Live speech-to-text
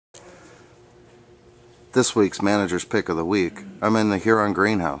This week's Manager's Pick of the Week, I'm in the Huron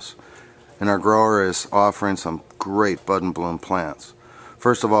greenhouse, and our grower is offering some great bud and bloom plants.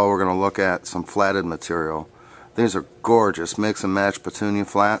 First of all, we're going to look at some flatted material. These are gorgeous mix and match petunia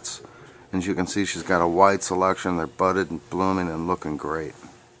flats, and as you can see, she's got a wide selection. They're budded and blooming and looking great.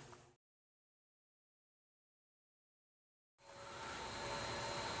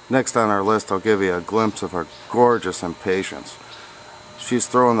 Next on our list, I'll give you a glimpse of our gorgeous impatiens. She's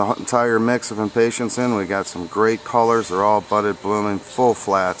throwing the entire mix of impatiens in. We got some great colors. They're all budded, blooming, full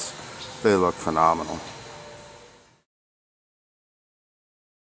flats. They look phenomenal.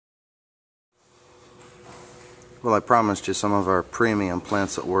 Well, I promised you some of our premium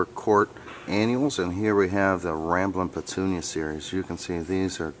Plants that Work Court annuals, and here we have the Ramblin' Petunia series. You can see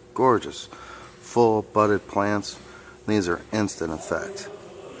these are gorgeous, full budded plants. These are instant effect.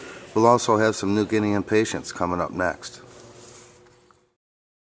 We'll also have some New Guinea impatiens coming up next.